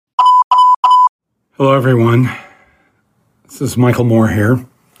Hello, everyone. This is Michael Moore here.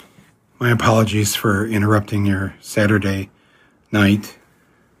 My apologies for interrupting your Saturday night.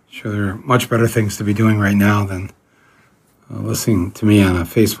 I'm sure there are much better things to be doing right now than listening to me on a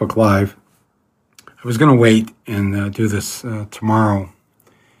Facebook Live. I was going to wait and do this tomorrow,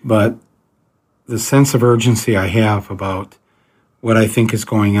 but the sense of urgency I have about what I think is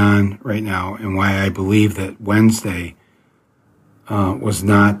going on right now and why I believe that Wednesday was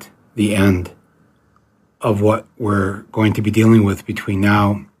not the end of what we're going to be dealing with between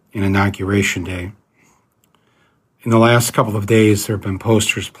now and Inauguration Day. In the last couple of days, there have been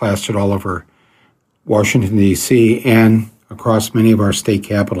posters plastered all over Washington, D.C. and across many of our state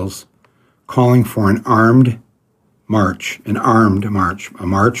capitals calling for an armed march, a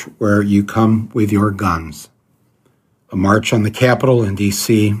march where you come with your guns, a march on the Capitol in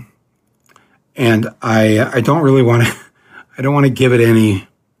D.C. And I don't really want to, I don't want to give it any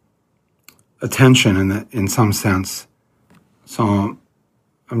attention in some sense. So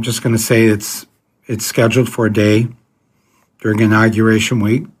I'm just going to say it's scheduled for a day during Inauguration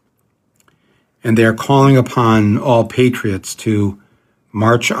Week, and they're calling upon all patriots to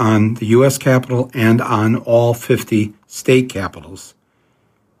march on the U.S. Capitol and on all 50 state capitals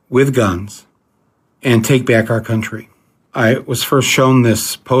with guns and take back our country. I was first shown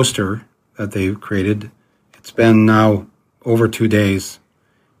this poster that they've created. It's been now over 2 days.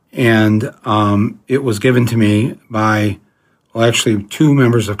 And it was given to me by, well, actually 2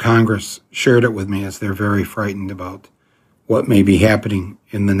 members of Congress shared it with me as they're very frightened about what may be happening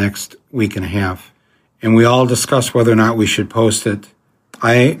in the next week and a half. And we all discussed whether or not we should post it.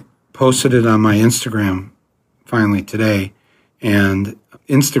 I posted it on my Instagram finally today, and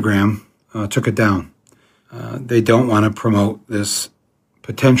Instagram took it down. They don't want to promote this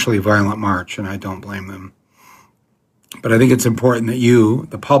potentially violent march, and I don't blame them. But I think it's important that you,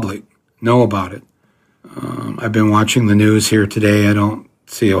 the public, know about it. I've been watching the news here today. I don't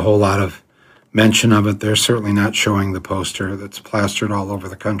see a whole lot of mention of it. They're certainly not showing the poster that's plastered all over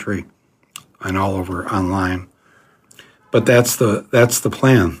the country and all over online. But that's the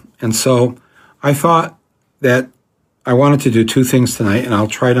plan. And so I thought that I wanted to do 2 things tonight, and I'll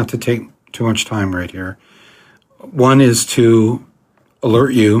try not to take too much time right here. One is to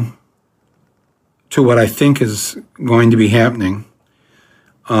alert you to what I think is going to be happening.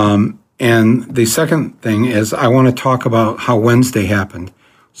 And the second thing is I want to talk about how Wednesday happened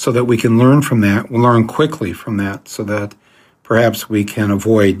so that we can learn from that. We'll learn quickly from that so that perhaps we can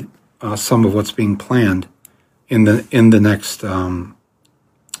avoid some of what's being planned in the next 10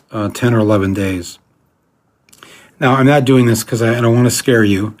 or 11 days. Now, I'm not doing this because I don't want to scare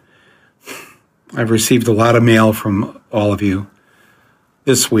you. I've received a lot of mail from all of you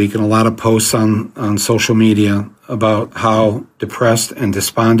this week and a lot of posts on social media about how depressed and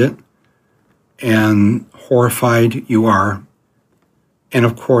despondent and horrified you are. And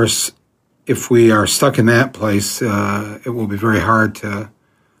of course, if we are stuck in that place, it will be very hard to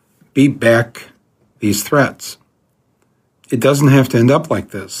beat back these threats. It doesn't have to end up like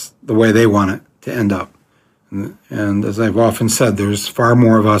this, the way they want it to end up. And as I've often said, there's far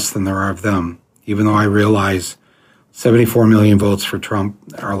more of us than there are of them, even though I realize 74 million votes for Trump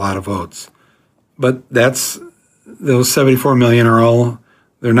are a lot of votes. But those 74 million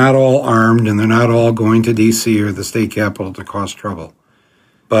they're not all armed, and they're not all going to D.C. or the state capitol to cause trouble.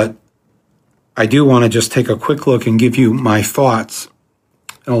 But I do want to just take a quick look and give you my thoughts.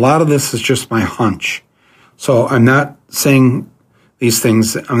 And a lot of this is just my hunch. So I'm not saying these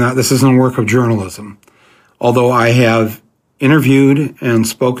things, this isn't a work of journalism. Although I have interviewed and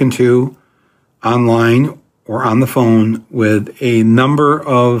spoken to online or on the phone with a number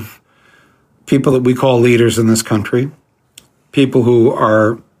of people that we call leaders in this country, people who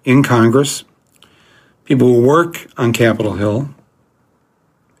are in Congress, people who work on Capitol Hill,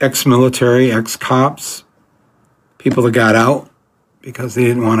 ex-military, ex-cops, people that got out because they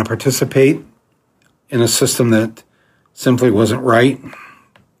didn't want to participate in a system that simply wasn't right.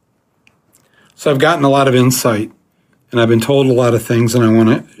 So I've gotten a lot of insight, and I've been told a lot of things, and I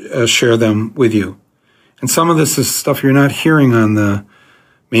want to share them with you. And some of this is stuff you're not hearing on the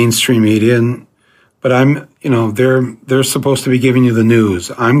mainstream media, but they're supposed to be giving you the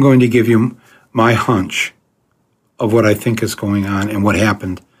news. I'm going to give you my hunch of what I think is going on and what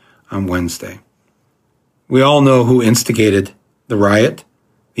happened on Wednesday. We all know who instigated the riot,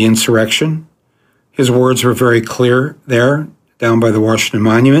 the insurrection. His words were very clear there, down by the Washington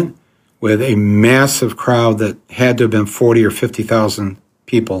Monument, with a massive crowd that had to have been 40 or 50,000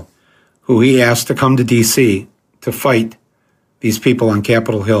 people, who he asked to come to D.C. to fight these people on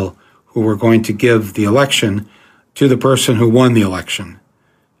Capitol Hill who were going to give the election to the person who won the election.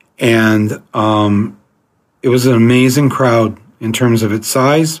 And it was an amazing crowd in terms of its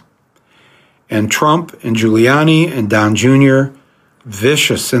size. And Trump and Giuliani and Don Jr.,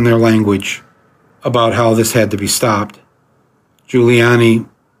 vicious in their language about how this had to be stopped. Giuliani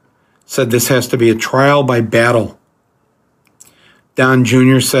said this has to be a trial by battle. Don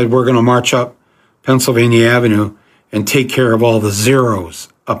Jr. said we're going to march up Pennsylvania Avenue and take care of all the zeros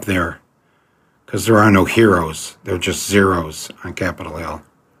up there, because there are no heroes. They're just zeros on Capitol Hill.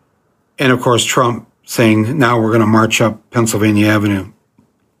 And, of course, Trump saying now we're going to march up Pennsylvania Avenue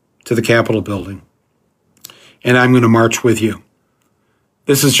to the Capitol building, and I'm going to march with you.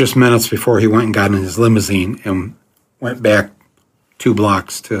 This is just minutes before he went and got in his limousine and went back 2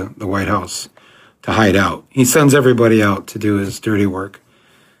 blocks to the White House to hide out. He sends everybody out to do his dirty work.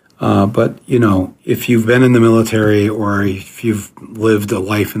 But, you know, if you've been in the military or if you've lived a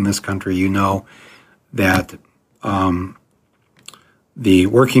life in this country, you know that the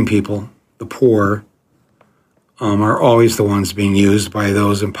working people, the poor, are always the ones being used by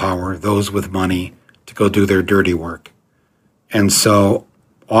those in power, those with money, to go do their dirty work. And so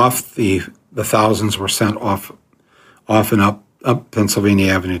off the thousands were sent off and up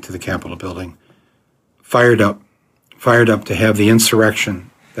Pennsylvania Avenue to the Capitol building, fired up to have the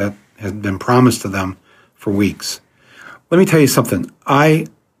insurrection that had been promised to them for weeks. Let me tell you something. I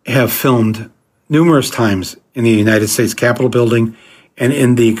have filmed numerous times in the United States Capitol building and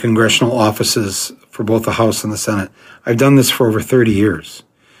in the congressional offices for both the House and the Senate. I've done this for over 30 years.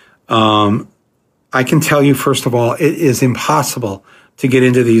 I can tell you, first of all, it is impossible to get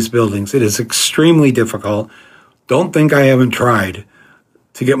into these buildings. It is extremely difficult. Don't think I haven't tried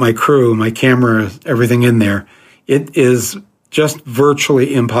to get my crew, my camera, everything in there. It is just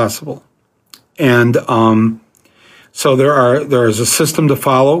virtually impossible. And so there is a system to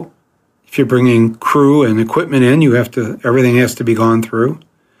follow. If you're bringing crew and equipment in, everything has to be gone through.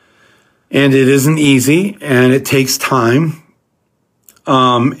 And it isn't easy, and it takes time.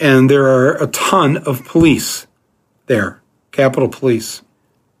 And there are a ton of police there, Capitol Police.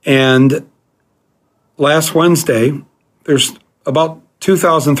 And last Wednesday, there's about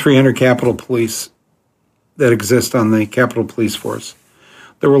 2,300 Capitol Police that exist on the Capitol Police Force.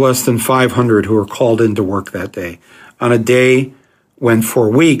 There were less than 500 who were called into work that day, on a day when for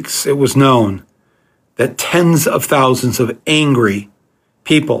weeks it was known that tens of thousands of angry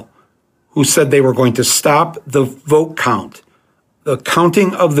people who said they were going to stop the vote count, the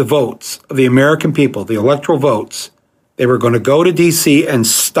counting of the votes of the American people, the electoral votes, they were going to go to D.C. and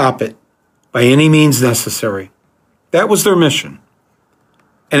stop it by any means necessary. That was their mission.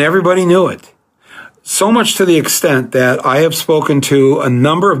 And everybody knew it. So much to the extent that I have spoken to a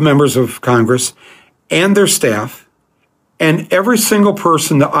number of members of Congress and their staff, and every single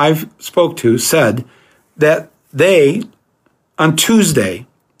person that I've spoke to said that they, on Tuesday,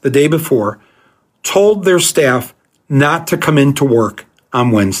 the day before, told their staff not to come into work on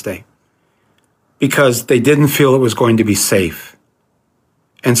Wednesday because they didn't feel it was going to be safe.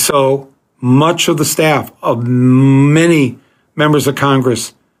 And so much of the staff of many members of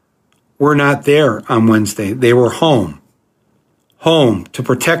Congress were not there on Wednesday. They were home to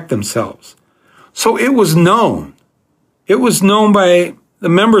protect themselves. So it was known. It was known by the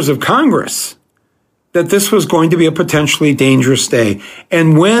members of Congress that this was going to be a potentially dangerous day.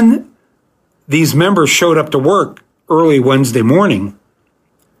 And when these members showed up to work early Wednesday morning,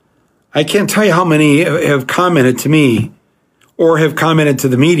 I can't tell you how many have commented to me or have commented to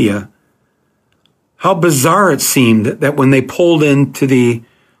the media how bizarre it seemed that when they pulled into the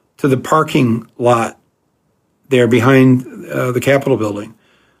parking lot there behind the Capitol building,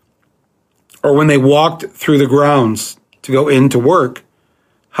 or when they walked through the grounds to go into work,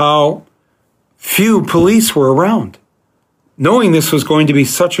 how few police were around, knowing this was going to be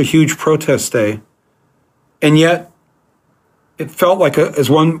such a huge protest day. And yet it felt like,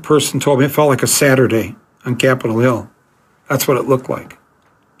 as one person told me, it felt like a Saturday on Capitol Hill. That's what it looked like.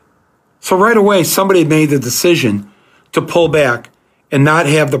 So right away, somebody made the decision to pull back and not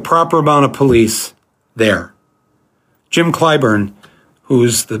have the proper amount of police there. Jim Clyburn,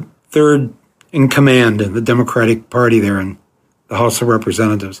 who's the third in command in the Democratic Party there in the House of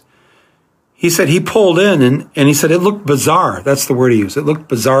Representatives, he said he pulled in and he said it looked bizarre. That's the word he used. It looked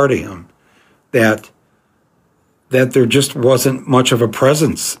bizarre to him that there just wasn't much of a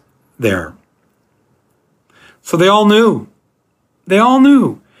presence there. So they all knew. They all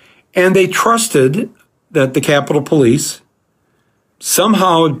knew. And they trusted that the Capitol Police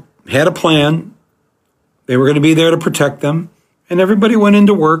somehow had a plan. They were going to be there to protect them. And everybody went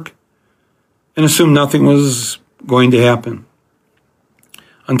into work and assumed nothing was going to happen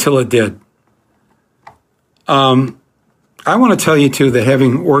until it did. I want to tell you, too, that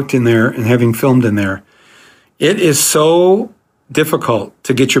having worked in there and having filmed in there, it is so difficult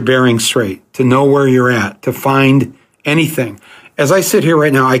to get your bearings straight, to know where you're at, to find anything. As I sit here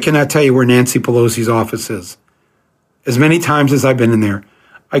right now, I cannot tell you where Nancy Pelosi's office is. As many times as I've been in there,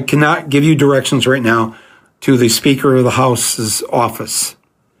 I cannot give you directions right now to the Speaker of the House's office.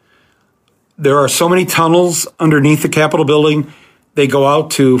 There are so many tunnels underneath the Capitol building. They go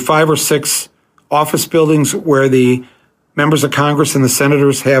out to 5 or 6 office buildings where the members of Congress and the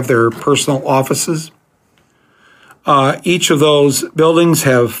senators have their personal offices. Each of those buildings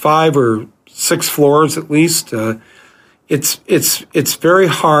have 5 or 6 floors at least. It's very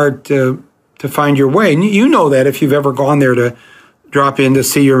hard to find your way. And you know that if you've ever gone there to drop in to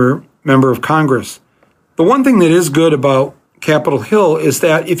see your member of Congress. The one thing that is good about Capitol Hill is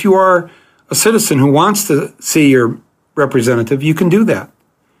that if you are a citizen who wants to see your representative, you can do that.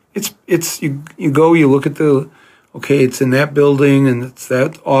 You go, you look at it's in that building and it's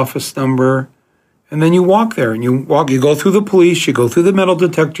that office number, and then you walk there and you go through the police, you go through the metal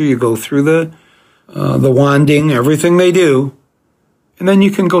detector, you go through the wanding, everything they do, and then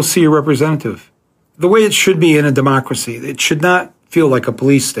you can go see your representative. The way it should be in a democracy. It should not feel like a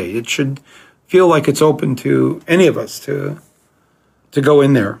police state. It should feel like it's open to any of us to go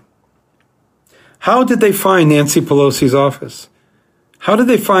in there. How did they find Nancy Pelosi's office? How did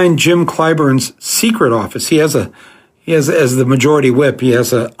they find Jim Clyburn's secret office? He has, as the majority whip, he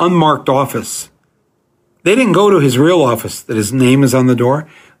has an unmarked office. They didn't go to his real office that his name is on the door.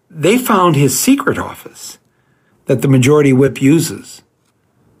 They found his secret office that the majority whip uses.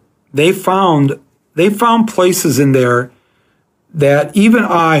 They found places in there that even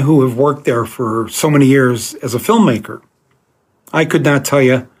I, who have worked there for so many years as a filmmaker, I could not tell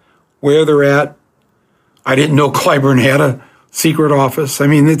you where they're at. I didn't know Clyburn had a secret office. I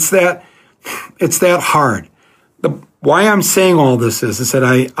mean, it's that hard. Why I'm saying all this is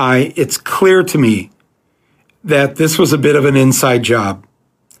that it's clear to me that this was a bit of an inside job,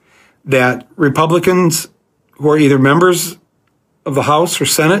 that Republicans who are either members of the House or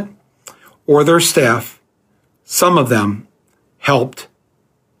Senate or their staff, some of them helped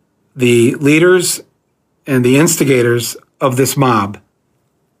the leaders and the instigators of this mob.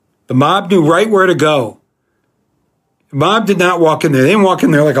 The mob knew right where to go. The mob did not walk in there. They didn't walk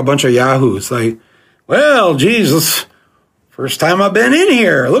in there like a bunch of yahoos. Like, well, Jesus, first time I've been in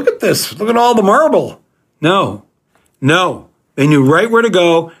here. Look at this. Look at all the marble. No. They knew right where to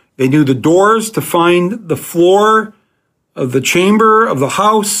go. They knew the doors to find the floor of the chamber of the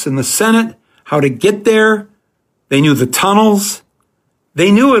House and the Senate, how to get there. They knew the tunnels.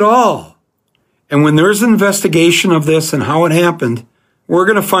 They knew it all. And when there's an investigation of this and how it happened, we're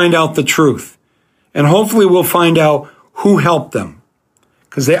going to find out the truth. And hopefully we'll find out who helped them.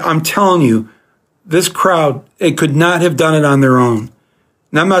 Because I'm telling you, this crowd, they could not have done it on their own.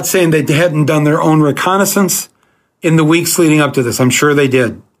 And I'm not saying they hadn't done their own reconnaissance in the weeks leading up to this. I'm sure they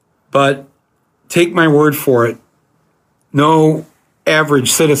did. But take my word for it, no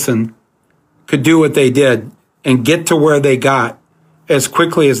average citizen could do what they did and get to where they got as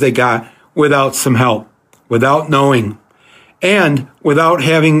quickly as they got without some help, without knowing, and without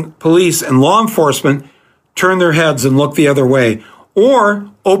having police and law enforcement turn their heads and look the other way or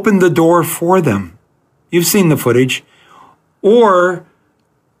open the door for them. You've seen the footage. Or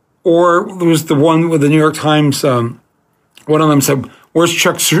there was the one with the New York Times, one of them said, where's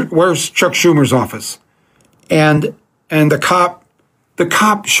Chuck Schumer's office? And the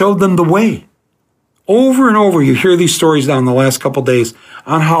cop showed them the way. Over and over, you hear these stories down the last couple of days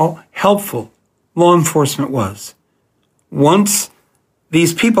on how helpful law enforcement was. Once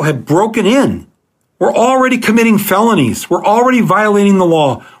these people had broken in, we're already committing felonies. We're already violating the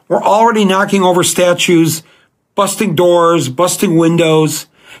law. We're already knocking over statues, busting doors, busting windows.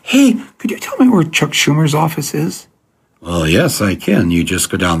 Hey, could you tell me where Chuck Schumer's office is? Well, yes, I can. You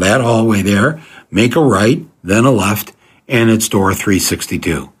just go down that hallway there, make a right, then a left, and it's door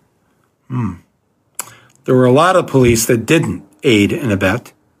 362. There were a lot of police that didn't aid and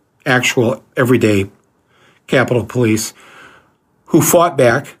abet, actual everyday Capitol Police, who fought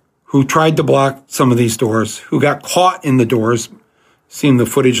back, who tried to block some of these doors, who got caught in the doors. Seen the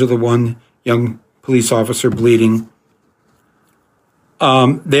footage of the one young police officer bleeding.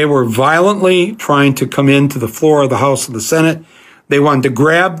 They were violently trying to come into the floor of the House and the Senate. They wanted to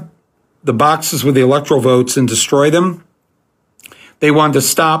grab the boxes with the electoral votes and destroy them. They wanted to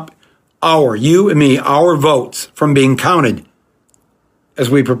stop you and me, our votes from being counted as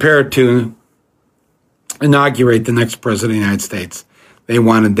we prepared to inaugurate the next president of the United States. They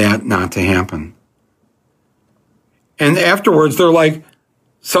wanted that not to happen. And afterwards, they're like,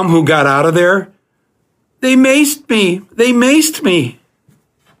 some who got out of there, They maced me. They maced me.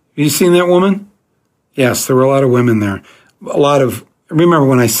 Have you seen that woman? Yes, there were a lot of women there. Remember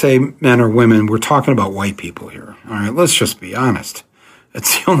when I say men or women, we're talking about white people here. All right, let's just be honest.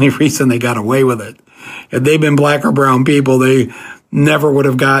 That's the only reason they got away with it. Had they been black or brown people, they never would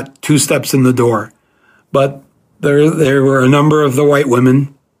have got 2 steps in the door. But there were a number of the white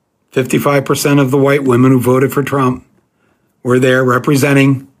women, 55% of the white women who voted for Trump were there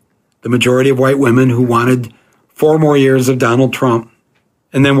representing the majority of white women who wanted 4 more years of Donald Trump.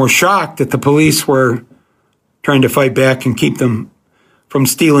 And then were shocked that the police were trying to fight back and keep them from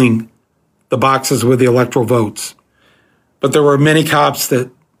stealing the boxes with the electoral votes. But there were many cops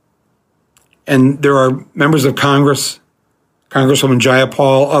and there are members of Congress, Congresswoman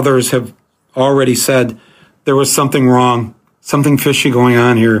Jayapal, others have already said there was something wrong, something fishy going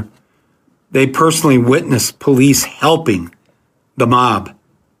on here. They personally witnessed police helping the mob,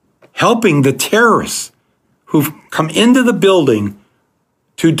 helping the terrorists who've come into the building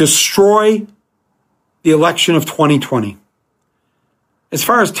to destroy the election of 2020. As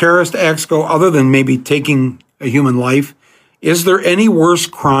far as terrorist acts go, other than maybe taking a human life, is there any worse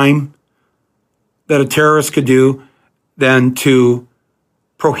crime that a terrorist could do than to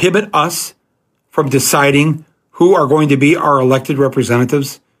prohibit us from deciding who are going to be our elected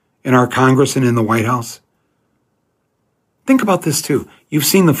representatives in our Congress and in the White House? Think about this too. You've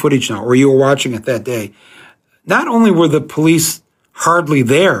seen the footage now, or you were watching it that day. Not only were the police hardly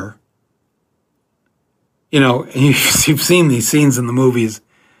there, and you've seen these scenes in the movies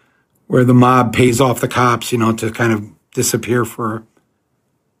where the mob pays off the cops, to kind of disappear for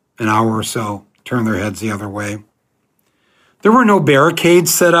an hour or so, turn their heads the other way. There were no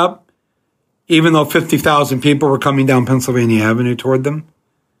barricades set up, even though 50,000 people were coming down Pennsylvania Avenue toward them.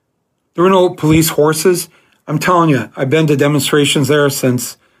 There were no police horses. I'm telling you, I've been to demonstrations there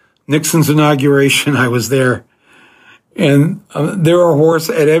since Nixon's inauguration. I was there. And there are horses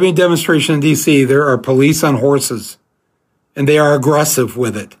at every demonstration in D.C. There are police on horses, and they are aggressive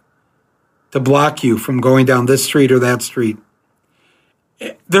with it to block you from going down this street or that street.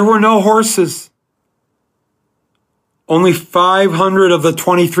 There were no horses. Only 500 of the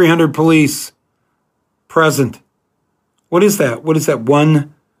 2,300 police present. What is that? What is that?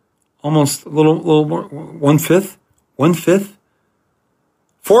 Almost a little more, 1/5? 1/5?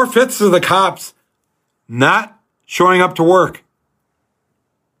 4/5 of the cops not showing up to work.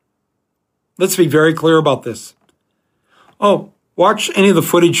 Let's be very clear about this. Oh, watch any of the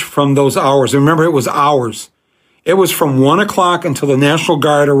footage from those hours. Remember, it was hours. It was from 1 o'clock until the National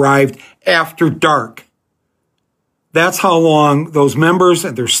Guard arrived after dark. That's how long those members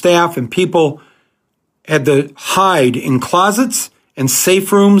and their staff and people had to hide in closets and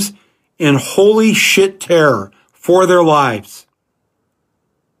safe rooms in holy shit terror for their lives.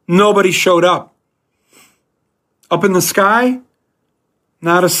 Nobody showed up. Up in the sky,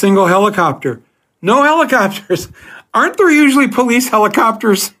 not a single helicopter. No helicopters. Aren't there usually police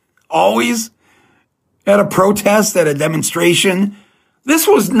helicopters always at a protest, at a demonstration? This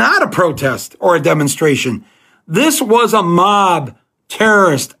was not a protest or a demonstration. This was a mob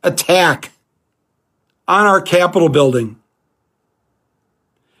terrorist attack on our Capitol building.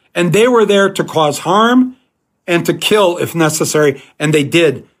 And they were there to cause harm and to kill if necessary. And they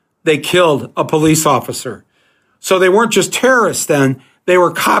did. They killed a police officer. So they weren't just terrorists then, they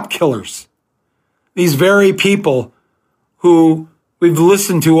were cop killers. These very people who we've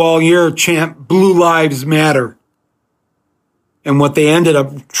listened to all year chant Blue Lives Matter. And what they ended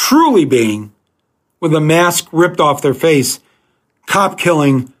up truly being, with a mask ripped off their face, cop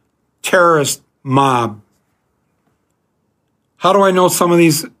killing terrorist mob. How do I know some of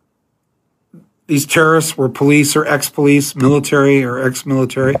these terrorists were police or ex-police, military or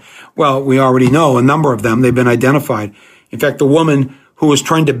ex-military? Well, we already know a number of them. They've been identified. In fact, the woman who was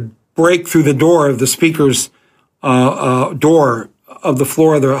trying to break through the door of the speaker's door of the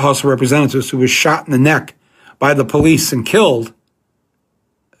floor of the House of Representatives, who was shot in the neck by the police and killed,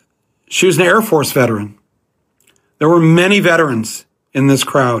 she was an Air Force veteran. There were many veterans in this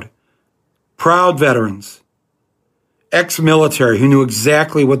crowd, proud veterans, ex-military who knew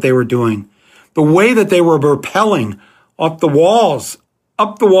exactly what they were doing. The way that they were rappelling up the walls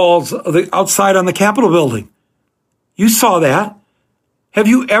of the outside on the Capitol building. You saw that. Have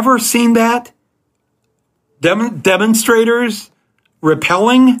you ever seen that? Demonstrators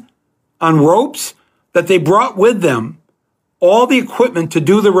rappelling on ropes that they brought with them all the equipment to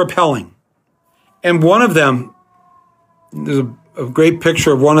do the rappelling. And one of them, there's a great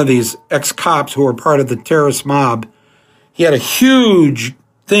picture of one of these ex-cops who were part of the terrorist mob. He had a huge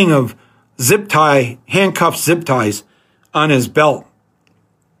thing of zip tie, handcuffed zip ties on his belt.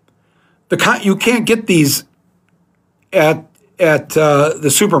 You can't get these at the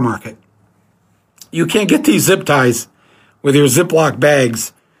supermarket. You can't get these zip ties with your Ziploc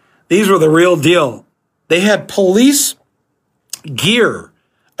bags. These were the real deal. They had police gear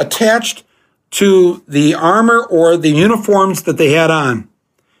attached to the armor or the uniforms that they had on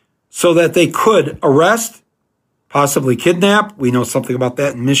so that they could arrest, possibly kidnap. We know something about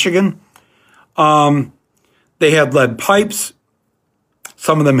that in Michigan. They had lead pipes.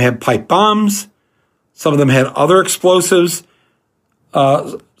 Some of them had pipe bombs. Some of them had other explosives.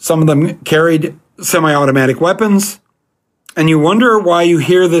 Some of them carried semi-automatic weapons. And you wonder why you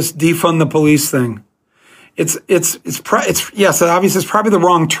hear this defund the police thing. Yes, obviously it's probably the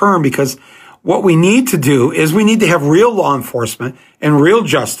wrong term, because what we need to do is we need to have real law enforcement and real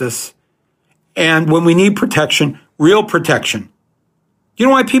justice. And when we need protection, real protection. You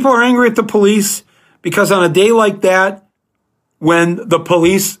know why people are angry at the police? Because on a day like that, when the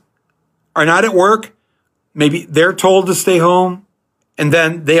police are not at work, maybe they're told to stay home, and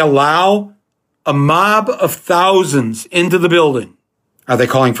then they allow a mob of thousands into the building. Are they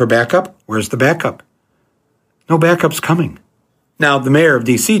calling for backup? Where's the backup? No backup's coming. Now, the mayor of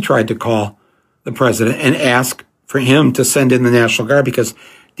D.C. tried to call the president and ask for him to send in the National Guard, because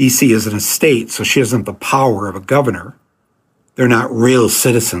D.C. isn't a state, so she hasn't the power of a governor. They're not real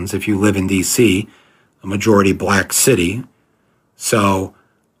citizens if you live in D.C., a majority black city. So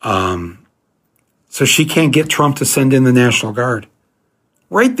she can't get Trump to send in the National Guard.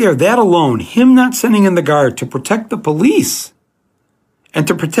 Right there, that alone, him not sending in the Guard to protect the police and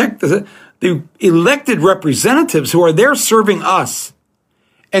to protect the elected representatives who are there serving us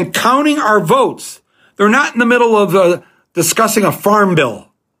and counting our votes. They're not in the middle of discussing a farm bill.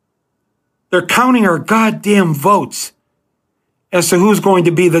 They're counting our goddamn votes as to who's going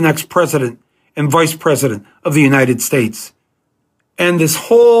to be the next president and vice president of the United States. And this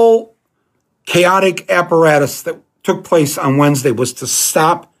whole chaotic apparatus that took place on Wednesday was to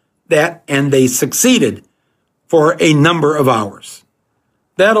stop that, and they succeeded for a number of hours.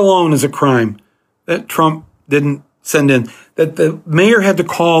 That alone is a crime that Trump didn't send in, that the mayor had to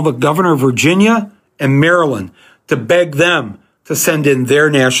call the governor of Virginia and Maryland to beg them to send in their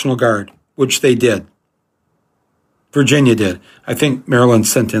National Guard, which they did. Virginia did. I think Maryland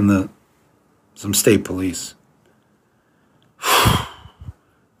sent in some state police.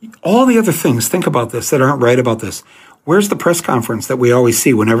 All the other things, think about this, that aren't right about this. Where's the press conference that we always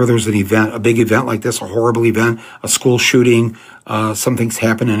see whenever there's an event, a big event like this, a horrible event, a school shooting, something's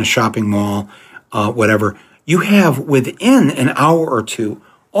happened in a shopping mall, whatever. You have within an hour or two,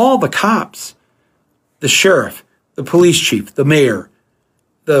 all the cops, the sheriff, the police chief, the mayor,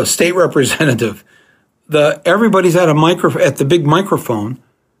 the state representative, everybody's at the big microphone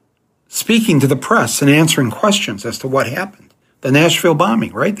speaking to the press and answering questions as to what happened. The Nashville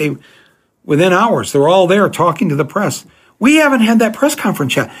bombing, right? Within hours, they're all there talking to the press. We haven't had that press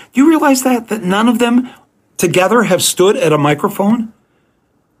conference yet. Do you realize that none of them together have stood at a microphone?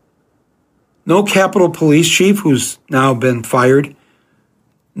 No Capitol Police Chief, who's now been fired.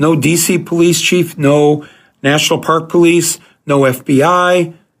 No D.C. Police Chief. No National Park Police. No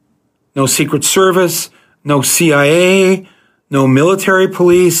FBI. No Secret Service. No CIA. No military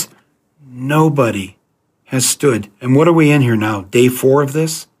police. Nobody has stood. And what are we in here now? Day 4 of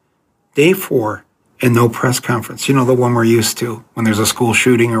this? Day 4 and no press conference. You know, the one we're used to when there's a school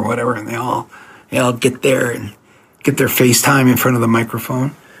shooting or whatever, and they all get there and get their FaceTime in front of the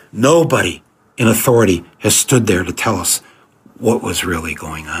microphone. Nobody in authority has stood there to tell us what was really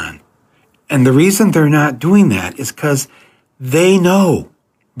going on. And the reason they're not doing that is because they know.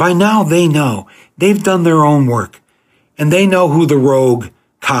 By now they know. They've done their own work. And they know who the rogue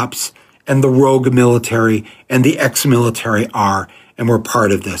cops and the rogue military and the ex-military are, and we're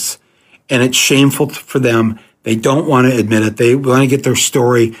part of this. And it's shameful for them. They don't want to admit it. They want to get their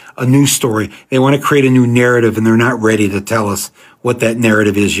story, a new story. They want to create a new narrative, and they're not ready to tell us what that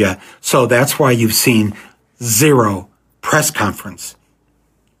narrative is yet. So that's why you've seen 0 press conference.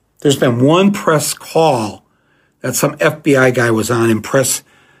 There's been one press call that some FBI guy was on, and press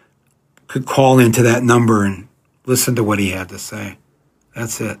could call into that number and listen to what he had to say.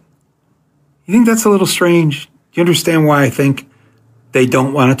 That's it. You think that's a little strange? Do you understand why I think they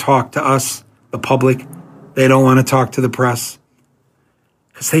don't want to talk to us, the public? They don't want to talk to the press?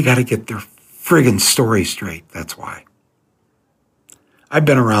 Because they got to get their friggin' story straight. That's why. I've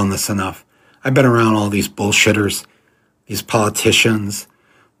been around this enough. I've been around all these bullshitters, these politicians,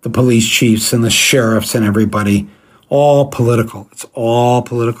 the police chiefs and the sheriffs and everybody. All political. It's all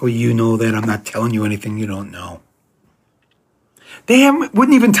political. You know that. I'm not telling you anything you don't know. They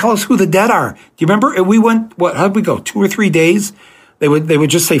wouldn't even tell us who the dead are. Do you remember? We went, how'd we go? 2 or 3 days They would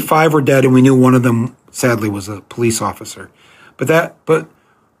just say 5 were dead, and we knew one of them sadly was a police officer. But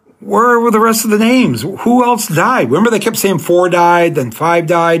where were the rest of the names? Who else died? Remember they kept saying 4 died, then 5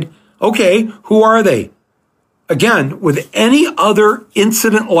 died. Okay, who are they? Again, with any other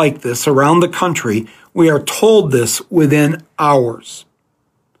incident like this around the country, we are told this within hours.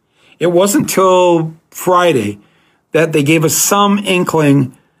 It wasn't till Friday that they gave us some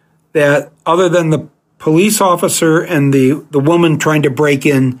inkling that other than the police officer and the woman trying to break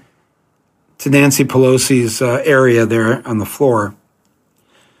in to Nancy Pelosi's area there on the floor,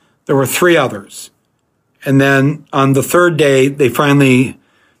 there were 3 others. And then on the 3rd day, they finally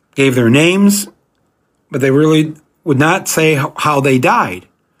gave their names, but they really would not say how they died.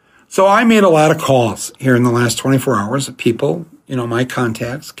 So I made a lot of calls here in the last 24 hours of people, my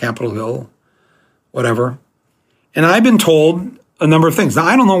contacts, Capitol Hill, whatever. And I've been told a number of things. Now,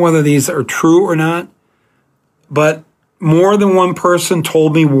 I don't know whether these are true or not, but more than one person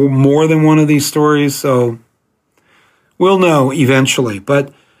told me more than one of these stories, so we'll know eventually.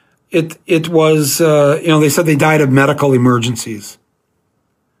 But it was, they said they died of medical emergencies.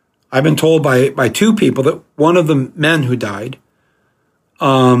 I've been told by 2 people that one of the men who died,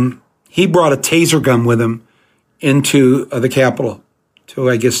 he brought a taser gun with him into the Capitol to,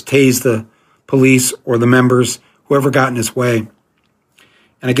 I guess, tase the police or the members, whoever got in his way.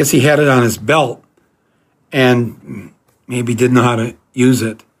 And I guess he had it on his belt and maybe didn't know how to use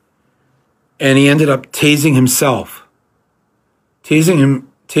it. And he ended up tasing himself. Tasing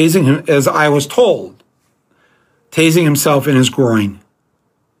him, as I was told, tasing himself in his groin,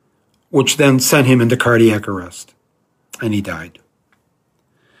 which then sent him into cardiac arrest. And he died.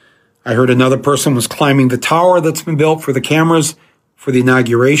 I heard another person was climbing the tower that's been built for the cameras for the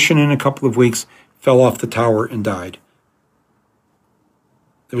inauguration in a couple of weeks, fell off the tower and died.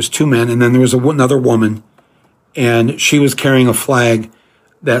 There was 2 men, and then there was another woman, and she was carrying a flag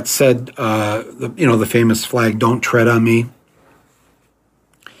that said, the famous flag, "Don't tread on me."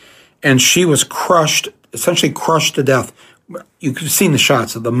 And she was essentially crushed to death. You could have seen the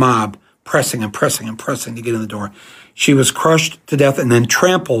shots of the mob pressing and pressing and pressing to get in the door. She was crushed to death and then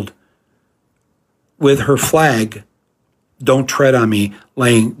trampled with her flag, "Don't tread on me,"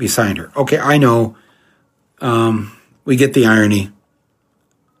 laying beside her. Okay, I know we get the irony,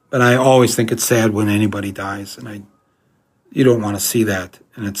 but I always think it's sad when anybody dies, and you don't want to see that.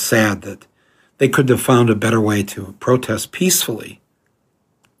 And it's sad that they could have found a better way to protest peacefully.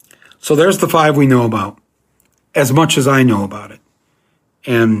 So there's the 5 we know about, as much as I know about it.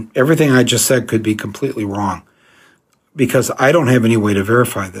 And everything I just said could be completely wrong, because I don't have any way to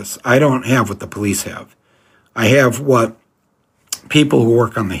verify this. I don't have what the police have. I have what people who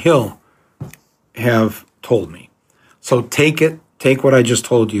work on the Hill have told me. So take what I just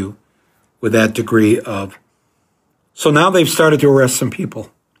told you with that degree of... So now they've started to arrest some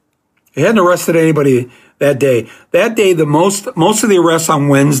people. They hadn't arrested anybody that day. That day, most of the arrests on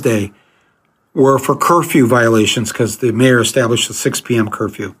Wednesday were for curfew violations because the mayor established a 6 p.m.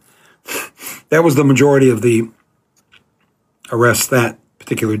 curfew. That was the majority of the arrests that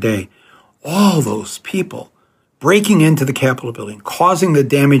particular day. All those people breaking into the Capitol building, causing the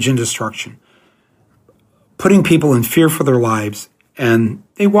damage and destruction, putting people in fear for their lives, and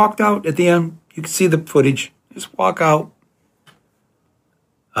they walked out at the end. You can see the footage. Just walk out.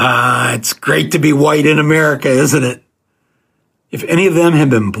 It's great to be white in America, isn't it? If any of them had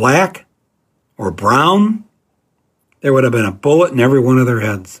been black or brown, there would have been a bullet in every one of their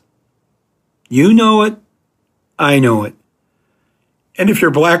heads. You know it. I know it. And if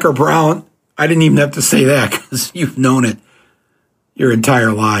you're black or brown, I didn't even have to say that because you've known it your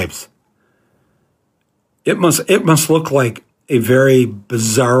entire lives. It must look like a very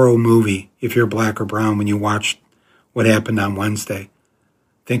bizarro movie if you're black or brown when you watched what happened on Wednesday,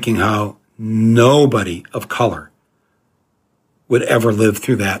 thinking how nobody of color would ever live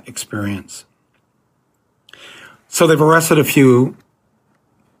through that experience. So they've arrested a few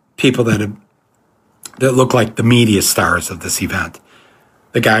people that look like the media stars of this event.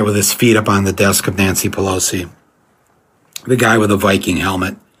 The guy with his feet up on the desk of Nancy Pelosi. The guy with a Viking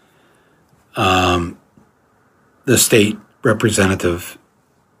helmet. The state representative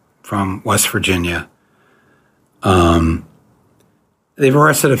from West Virginia. They've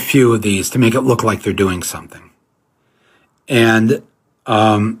arrested a few of these to make it look like they're doing something. And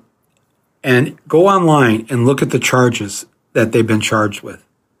go online and look at the charges that they've been charged with.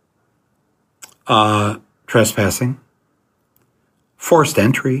 Trespassing, forced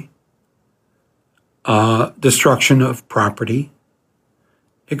entry, destruction of property.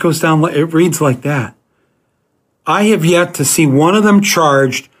 It goes down, it reads like that. I have yet to see one of them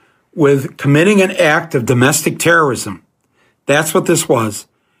charged with committing an act of domestic terrorism. That's what this was.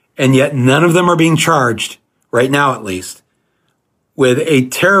 And yet none of them are being charged, right now at least, with a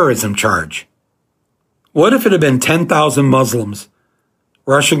terrorism charge. What if it had been 10,000 Muslims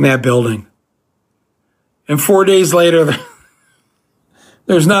rushing that building? And 4 days later,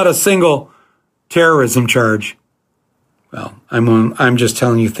 there's not a single terrorism charge. Well, I'm just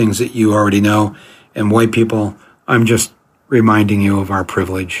telling you things that you already know. And white people, I'm just reminding you of our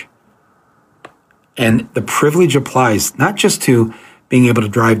privilege. And the privilege applies not just to being able to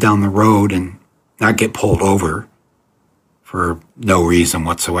drive down the road and not get pulled over for no reason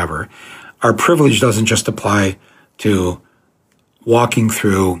whatsoever. Our privilege doesn't just apply to walking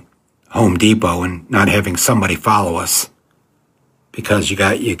through Home Depot and not having somebody follow us because you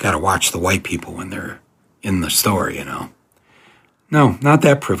got to watch the white people when they're in the store, you know. No, not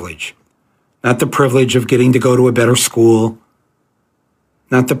that privilege. Not the privilege of getting to go to a better school.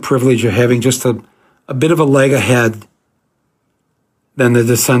 Not the privilege of having just a bit of a leg ahead than the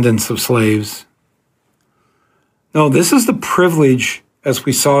descendants of slaves. No, this is the privilege, as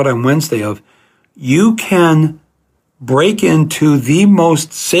we saw it on Wednesday, of you can break into the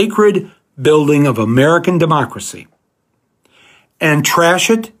most sacred building of American democracy and trash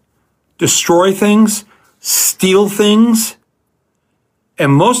it, destroy things, steal things,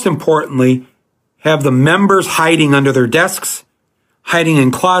 and most importantly, have the members hiding under their desks, hiding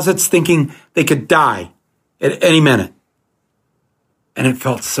in closets, thinking they could die at any minute. And it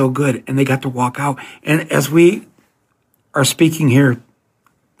felt so good. And they got to walk out. And as we are speaking here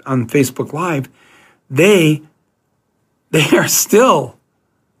on Facebook Live, they are still,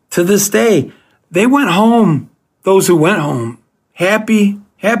 to this day, they went home, those who went home, happy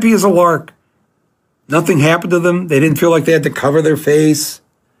as a lark. Nothing happened to them. They didn't feel like they had to cover their face.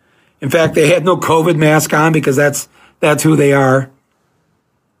 In fact, they had no COVID mask on because that's who they are.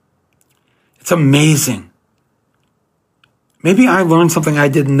 It's amazing. Maybe I learned something I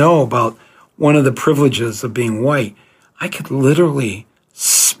didn't know about one of the privileges of being white. I could literally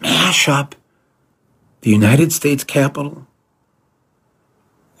smash up the United States Capitol.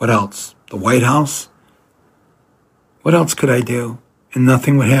 What else? The White House? What else could I do? And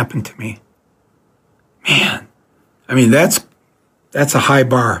nothing would happen to me. Man, I mean, that's a high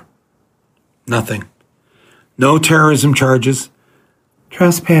bar. Nothing. No terrorism charges,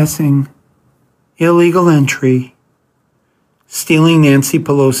 trespassing, illegal entry, stealing Nancy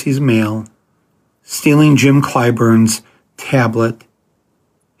Pelosi's mail, stealing Jim Clyburn's tablet,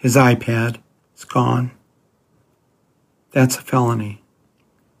 his iPad, it's gone. That's a felony.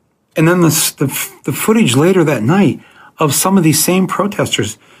 And then the footage later that night of some of these same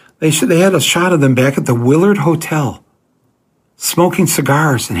protesters, they had a shot of them back at the Willard Hotel, smoking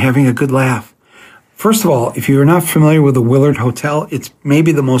cigars and having a good laugh. First of all, if you're not familiar with the Willard Hotel, it's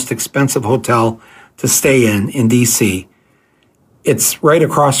maybe the most expensive hotel to stay in D.C. It's right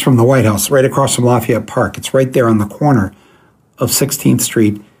across from the White House, right across from Lafayette Park. It's right there on the corner of 16th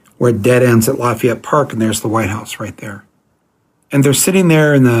Street where it dead ends at Lafayette Park, and there's the White House right there. And they're sitting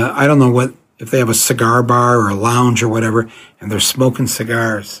there in the, I don't know if they have a cigar bar or a lounge or whatever, and they're smoking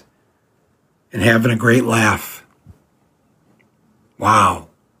cigars and having a great laugh. Wow.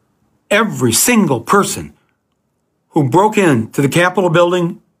 Every single person who broke into the Capitol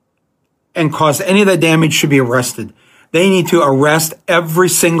building and caused any of that damage should be arrested. They need to arrest every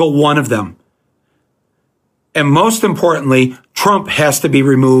single one of them. And most importantly, Trump has to be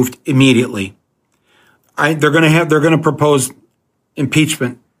removed immediately. They're going to propose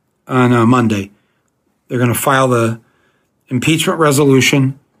impeachment on Monday. They're going to file the impeachment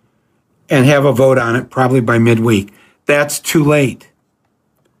resolution and have a vote on it probably by midweek. That's too late.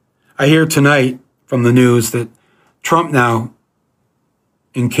 I hear tonight from the news that Trump now,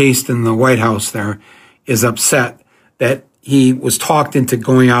 encased in the White House there, is upset that he was talked into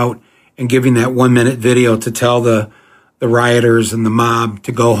going out and giving that 1-minute video to tell the rioters and the mob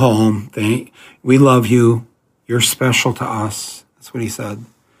to go home. We love you. You're special to us. That's what he said.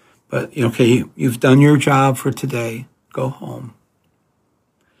 But, okay, you've done your job for today. Go home.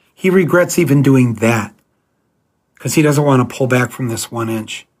 He regrets even doing that because he doesn't want to pull back from this 1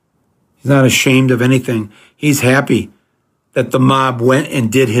 inch. He's not ashamed of anything. He's happy that the mob went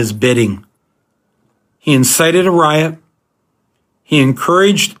and did his bidding. He incited a riot. He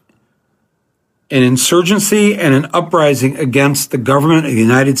encouraged an insurgency and an uprising against the government of the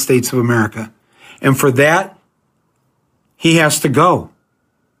United States of America. And for that, he has to go.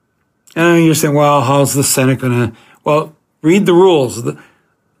 And you're saying, well, how's the Senate going to? Well, read the rules.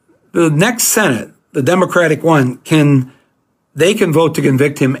 The next Senate, the Democratic one, they can vote to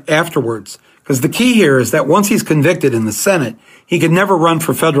convict him afterwards. Because the key here is that once he's convicted in the Senate, he can never run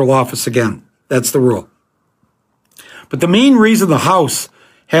for federal office again. That's the rule. But the main reason the House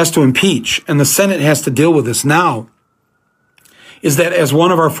has to impeach and the Senate has to deal with this now is that, as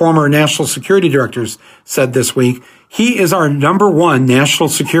one of our former national security directors said this week, he is our number one national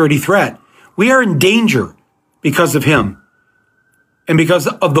security threat. We are in danger because of him and because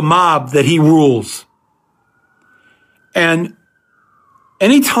of the mob that he rules. And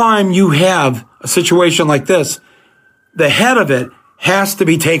anytime you have a situation like this, the head of it has to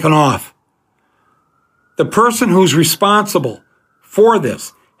be taken off. The person who's responsible for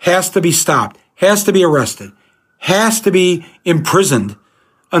this has to be stopped, has to be arrested, has to be imprisoned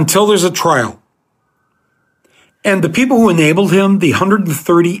until there's a trial. And the people who enabled him, the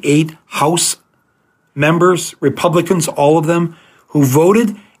 138 House members, Republicans, all of them, who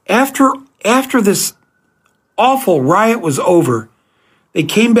voted after this awful riot was over, they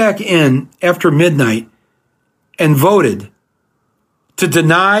came back in after midnight and voted to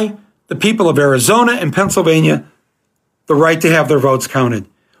deny the people of Arizona and Pennsylvania the right to have their votes counted.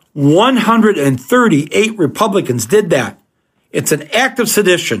 138 Republicans did that. It's an act of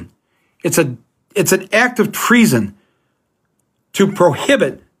sedition. It's an act of treason to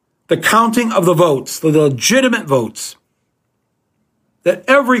prohibit the counting of the votes, the legitimate votes that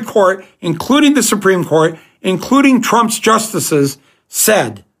every court, including the Supreme Court, including Trump's justices,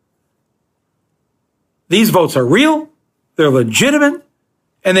 said these votes are real, they're legitimate,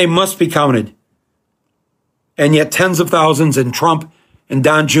 and they must be counted. And yet tens of thousands, and Trump and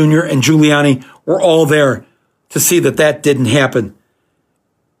Don Jr. and Giuliani were all there to see that that didn't happen.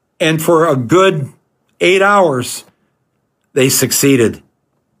 And for a good 8 hours, they succeeded.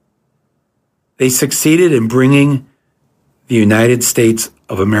 They succeeded in bringing the United States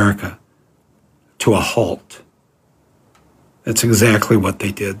of America to a halt. That's exactly what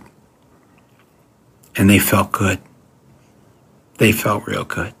they did. And they felt good. They felt real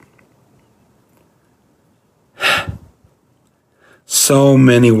good. So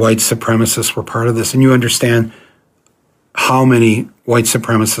many white supremacists were part of this, and you understand how many white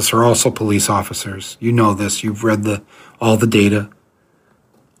supremacists are also police officers. You know this. You've read all the data.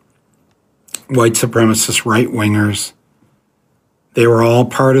 White supremacists, right-wingers, they were all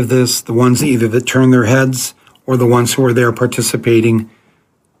part of this. The ones either that turned their heads or the ones who were there participating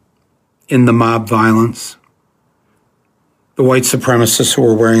in the mob violence. The white supremacists who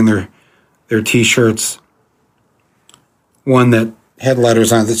were wearing their T-shirts. One that had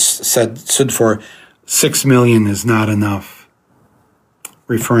letters on it that stood for 6 million is not enough,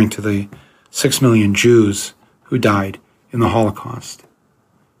 referring to the 6 million Jews who died in the Holocaust.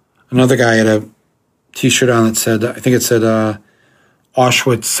 Another guy had a T-shirt on that said, I think it said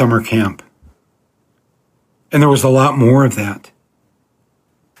Auschwitz Summer Camp. And there was a lot more of that.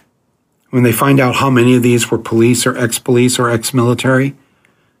 When they find out how many of these were police or ex-military,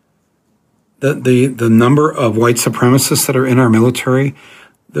 the number of white supremacists that are in our military,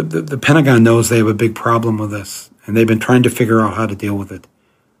 the Pentagon knows they have a big problem with this, and they've been trying to figure out how to deal with it.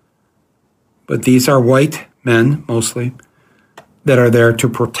 But these are white men, mostly, that are there to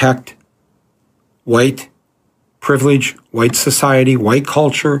protect white privilege, white society, white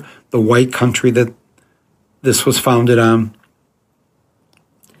culture, the white country that this was founded on.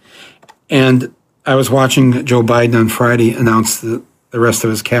 And I was watching Joe Biden on Friday announce the rest of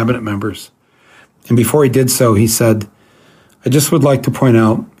his cabinet members. And before he did so, he said, I just would like to point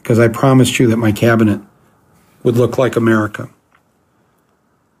out, because I promised you that my cabinet would look like America.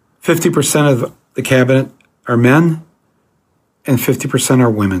 50% of the cabinet are men and 50% are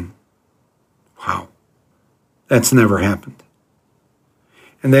women. Wow. That's never happened.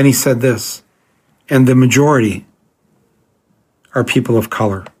 And then he said this, and the majority are people of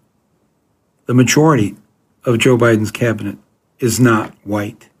color. The majority of Joe Biden's cabinet is not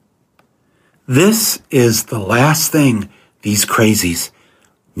white. This is the last thing these crazies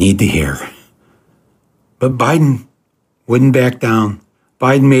need to hear. But Biden wouldn't back down.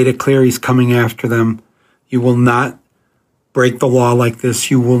 Biden made it clear he's coming after them. You will not break the law like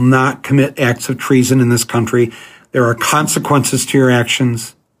this. You will not commit acts of treason in this country. There are consequences to your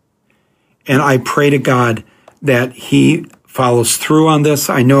actions. And I pray to God that he follows through on this.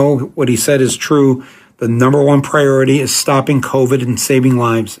 I know what he said is true. The number one priority is stopping COVID and saving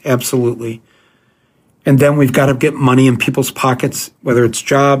lives. Absolutely. And then we've got to get money in people's pockets, whether it's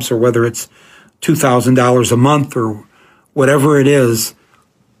jobs or whether it's $2,000 a month or whatever it is.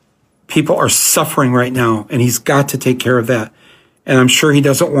 People are suffering right now, and he's got to take care of that. And I'm sure he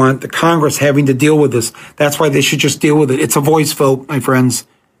doesn't want the Congress having to deal with this. That's why they should just deal with it. It's a voice vote, my friends,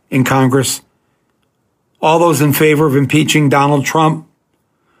 in Congress. All those in favor of impeaching Donald Trump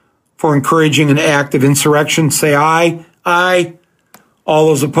for encouraging an act of insurrection, say aye. Aye. All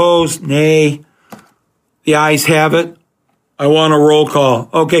those opposed, nay. The ayes have it. I want a roll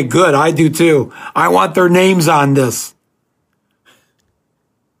call. Okay, good. I do too. I want their names on this.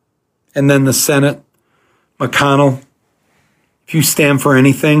 And then the Senate, McConnell, if you stand for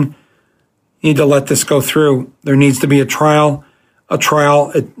anything, you need to let this go through. There needs to be a trial. The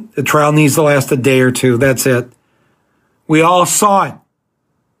trial needs to last a day or two. That's it. We all saw it.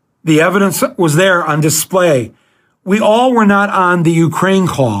 The evidence was there on display. We all were not on the Ukraine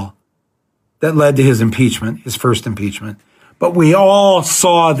call that led to his impeachment, his first impeachment. But we all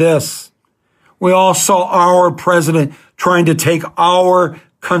saw this. We all saw our president trying to take our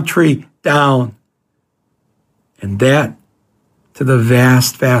country down. And that, to the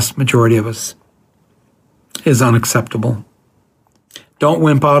vast, vast majority of us, is unacceptable. Don't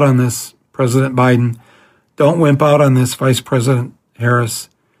wimp out on this, President Biden. Don't wimp out on this, Vice President Harris.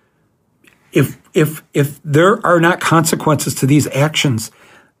 If there are not consequences to these actions,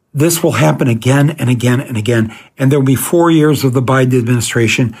 this will happen again and again and again. And there will be 4 years of the Biden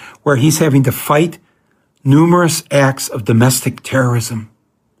administration where he's having to fight numerous acts of domestic terrorism.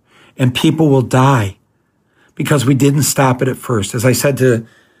 And people will die because we didn't stop it at first. As I said to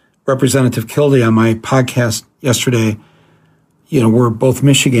Representative Kildee on my podcast yesterday, we're both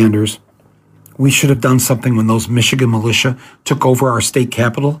Michiganders. We should have done something when those Michigan militia took over our state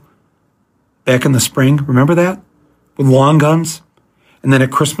capitol back in the spring. Remember that? With long guns. And then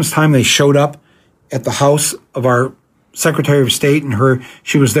at Christmas time, they showed up at the house of our Secretary of State, and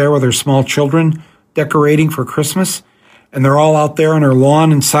she was there with her small children decorating for Christmas. And they're all out there on her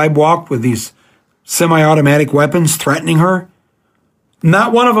lawn and sidewalk with these semi-automatic weapons threatening her.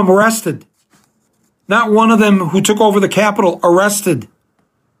 Not one of them arrested. Not one of them who took over the Capitol arrested.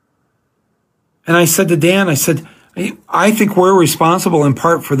 And I said to Dan, I think we're responsible in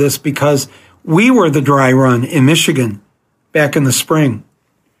part for this because we were the dry run in Michigan back in the spring.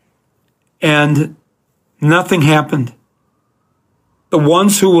 And nothing happened. The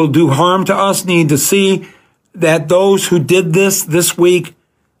ones who will do harm to us need to see that those who did this week,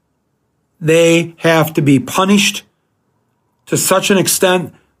 they have to be punished to such an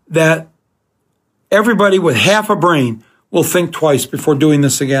extent that everybody with half a brain will think twice before doing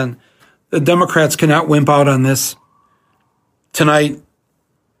this again. The Democrats cannot wimp out on this. Tonight,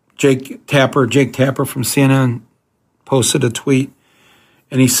 Jake Tapper from CNN posted a tweet,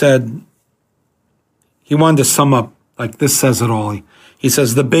 and he said, he wanted to sum up, like this says it all. He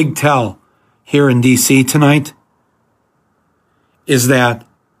says, the big tell here in D.C. tonight is that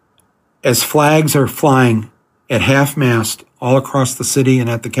as flags are flying at half-mast all across the city and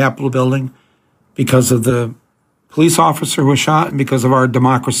at the Capitol building because of the police officer who was shot and because of our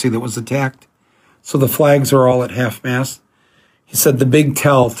democracy that was attacked, so the flags are all at half-mast. He said the big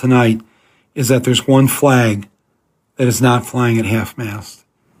tell tonight is that there's one flag that is not flying at half-mast,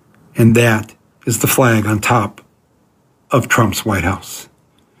 and that is the flag on top of Trump's White House.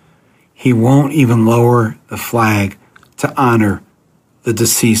 He won't even lower the flag to honor the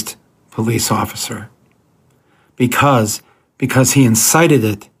deceased police officer because he incited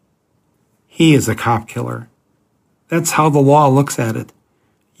it. He is a cop killer. That's how the law looks at it.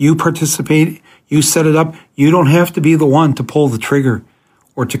 You participate, you set it up, you don't have to be the one to pull the trigger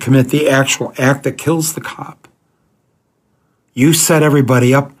or to commit the actual act that kills the cop. You set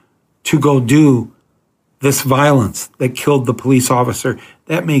everybody up to go do this violence that killed the police officer.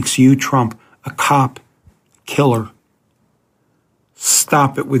 That makes you, Trump, a cop killer.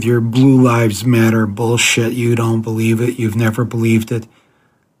 Stop it with your Blue Lives Matter bullshit. You don't believe it. You've never believed it.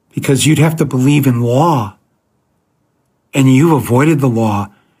 Because you'd have to believe in law. And you've avoided the law.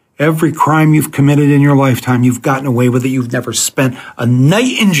 Every crime you've committed in your lifetime, you've gotten away with it. You've never spent a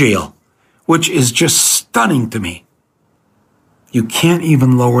night in jail, which is just stunning to me. You can't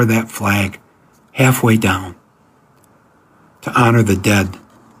even lower that flag halfway down to honor the dead,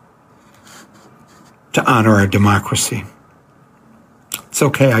 to honor our democracy. It's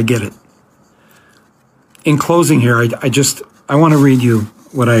okay, I get it. In closing here, I want to read you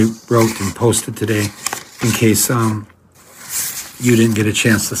what I wrote and posted today in case you didn't get a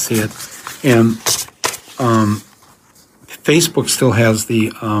chance to see it. And Facebook still has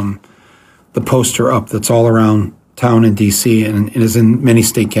the poster up that's all around town in D.C. and is in many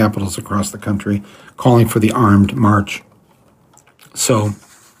state capitals across the country calling for the armed march. So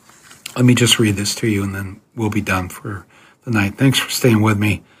let me just read this to you and then we'll be done for the night. Thanks for staying with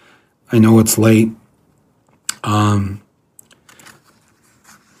me. I know it's late. I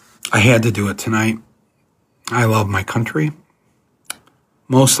had to do it tonight. I love my country.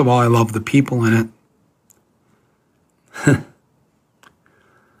 Most of all, I love the people in it. I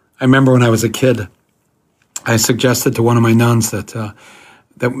remember when I was a kid, I suggested to one of my nuns that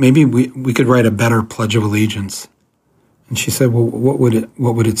maybe we could write a better Pledge of Allegiance. And she said, well, what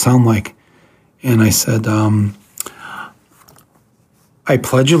would it sound like? And I said, I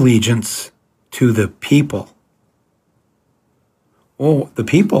pledge allegiance to the people. Oh, the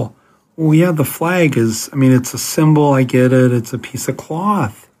people. Oh, yeah, the flag is, it's a symbol. I get it. It's a piece of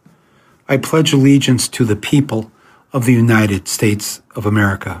cloth. I pledge allegiance to the people of the United States of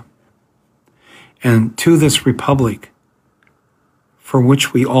America and to this republic for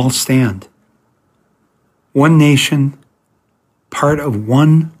which we all stand. One nation, part of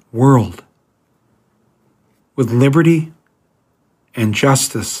one world, with liberty and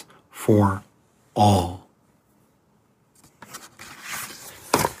justice for all.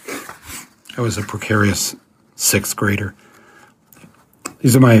 I was a precarious sixth grader.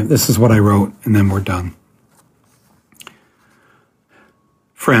 This is what I wrote, and then we're done.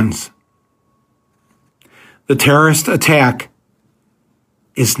 Friends, the terrorist attack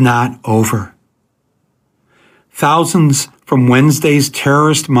is not over. Thousands from Wednesday's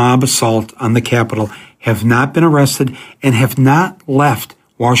terrorist mob assault on the Capitol have not been arrested and have not left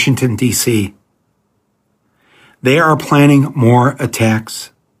Washington, D.C. They are planning more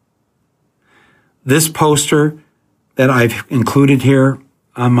attacks. This poster that I've included here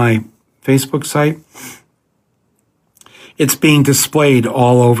on my Facebook site, it's being displayed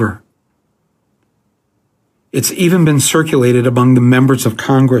all over. It's even been circulated among the members of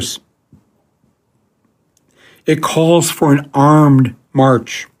Congress. It calls for an armed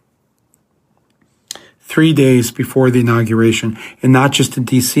march 3 days before the inauguration, and not just in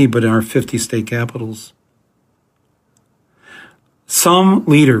D.C., but in our 50 state capitals. Some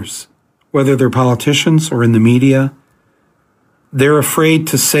leaders, whether they're politicians or in the media, they're afraid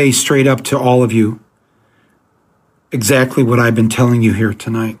to say straight up to all of you exactly what I've been telling you here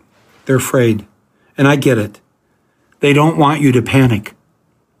tonight. They're afraid, and I get it. They don't want you to panic.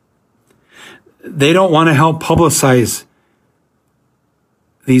 They don't want to help publicize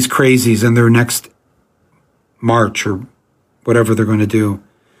these crazies and their next march or whatever they're going to do.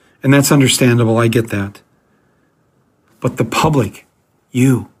 And that's understandable. I get that. But the public,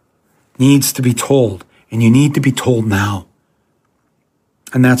 you, needs to be told, and you need to be told now.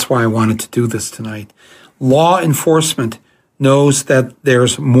 And that's why I wanted to do this tonight. Law enforcement knows that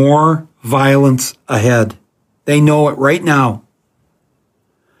there's more violence ahead. They know it right now.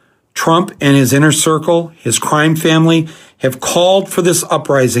 Trump and his inner circle, his crime family, have called for this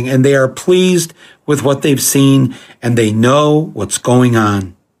uprising, and they are pleased with what they've seen, and they know what's going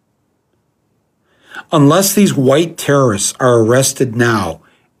on. Unless these white terrorists are arrested now,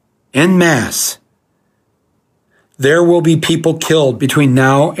 en masse, there will be people killed between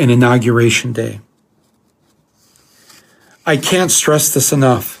now and Inauguration Day. I can't stress this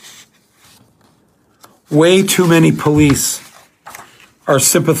enough. Way too many police are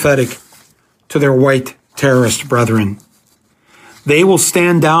sympathetic to their white terrorist brethren. They will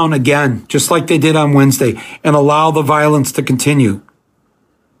stand down again, just like they did on Wednesday, and allow the violence to continue.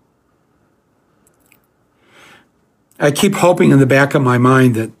 I keep hoping in the back of my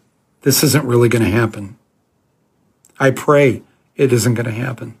mind that this isn't really going to happen. I pray it isn't going to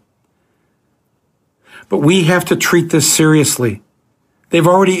happen. But we have to treat this seriously. They've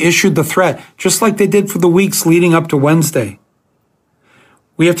already issued the threat, just like they did for the weeks leading up to Wednesday.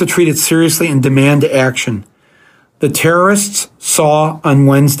 We have to treat it seriously and demand action. The terrorists saw on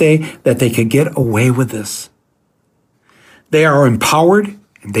Wednesday that they could get away with this. They are empowered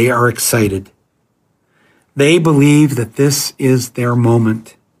and they are excited. They believe that this is their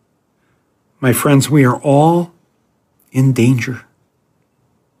moment. My friends, we are all in danger.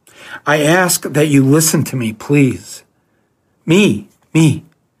 I ask that you listen to me, please. Me,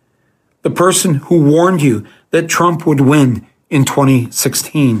 the person who warned you that Trump would win in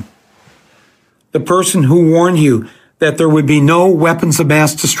 2016. The person who warned you that there would be no weapons of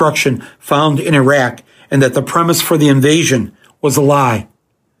mass destruction found in Iraq and that the premise for the invasion was a lie.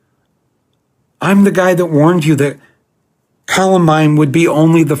 I'm the guy that warned you that Columbine would be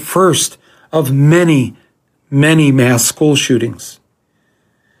only the first of many, many mass school shootings.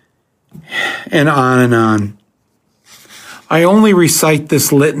 And on and on. I only recite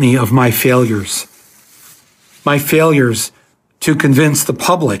this litany of my failures to convince the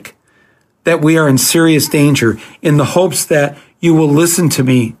public that we are in serious danger, in the hopes that you will listen to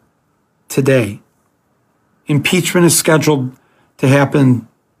me today. Impeachment is scheduled to happen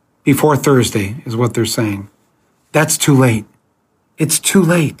before Thursday, is what they're saying. That's too late. It's too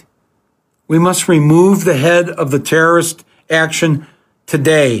late. We must remove the head of the terrorist action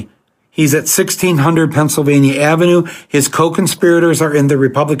today. He's at 1600 Pennsylvania Avenue. His co-conspirators are in the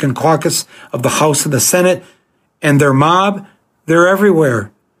Republican caucus of the House and the Senate, and their mob, they're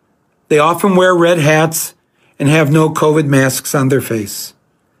everywhere. They often wear red hats, and have no COVID masks on their face.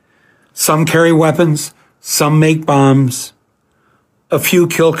 Some carry weapons, some make bombs, a few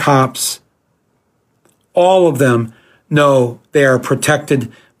kill cops. All of them know they are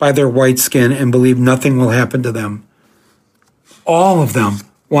protected by their white skin and believe nothing will happen to them. All of them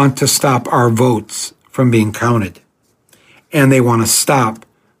want to stop our votes from being counted, and they want to stop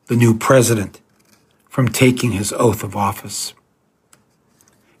the new president from taking his oath of office.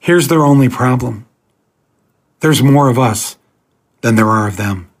 Here's their only problem. There's more of us than there are of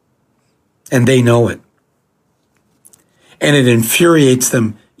them, and they know it. And it infuriates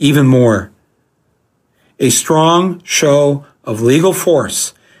them even more. A strong show of legal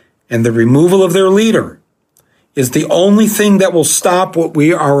force and the removal of their leader is the only thing that will stop what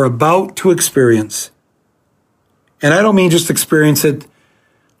we are about to experience. And I don't mean just experience it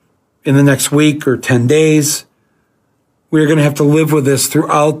in the next week or 10 days. We're going to have to live with this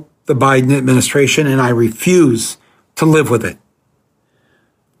throughout the Biden administration, and I refuse to live with it.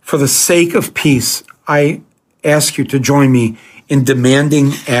 For the sake of peace, I ask you to join me in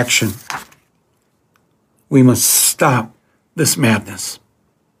demanding action. We must stop this madness.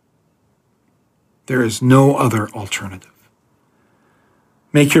 There is no other alternative.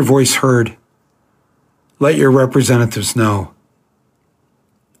 Make your voice heard. Let your representatives know.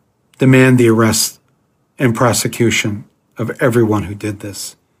 Demand the arrest and prosecution of everyone who did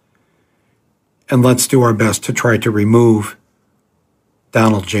this. And let's do our best to try to remove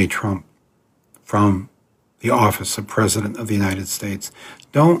Donald J. Trump from the office of President of the United States.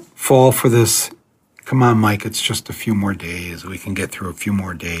 Don't fall for this. Come on, Mike, it's just a few more days. We can get through a few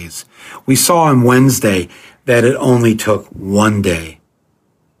more days. We saw on Wednesday that it only took one day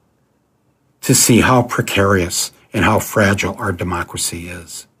to see how precarious and how fragile our democracy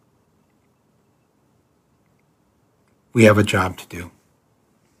is. We have a job to do.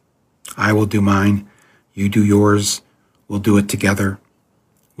 I will do mine. You do yours. We'll do it together.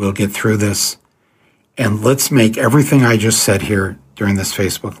 We'll get through this. And let's make everything I just said here during this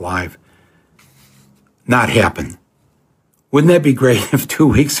Facebook Live not happen. Wouldn't that be great if 2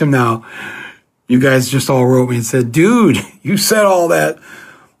 weeks from now, you guys just all wrote me and said, dude, you said all that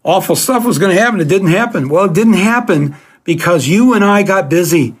awful stuff was going to happen. It didn't happen. Well, it didn't happen because you and I got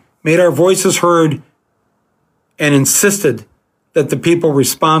busy, made our voices heard, and insisted that the people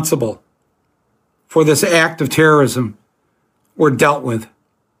responsible for this act of terrorism were dealt with.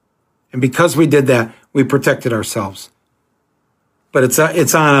 And because we did that, we protected ourselves. But it's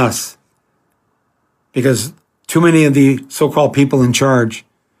on us. Because too many of the so-called people in charge,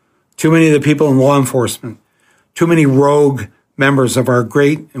 too many of the people in law enforcement, too many rogue members of our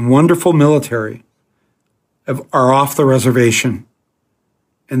great and wonderful military are off the reservation,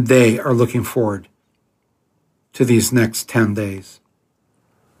 and they are looking forward to these next 10 days.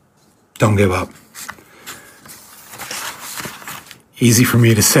 Don't give up. Easy for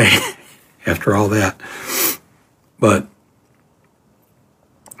me to say after all that. But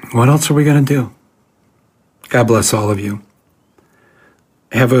what else are we going to do? God bless all of you.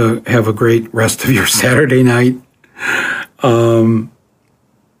 Have a great rest of your Saturday night. I'm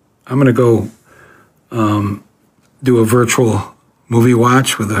going to go do a virtual movie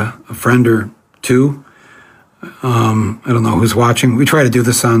watch with a friend or two. I don't know who's watching. We try to do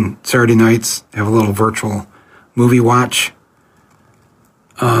this on Saturday nights, have a little virtual movie watch.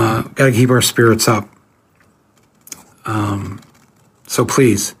 Got to keep our spirits up. So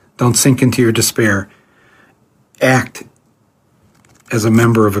please, don't sink into your despair. Act as a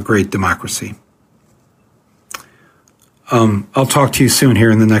member of a great democracy. I'll talk to you soon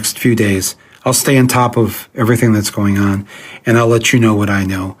here in the next few days. I'll stay on top of everything that's going on, and I'll let you know what I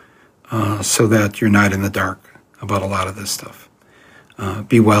know so that you're not in the dark about a lot of this stuff.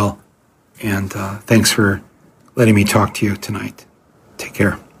 Be well, and thanks for letting me talk to you tonight. Take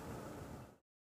care.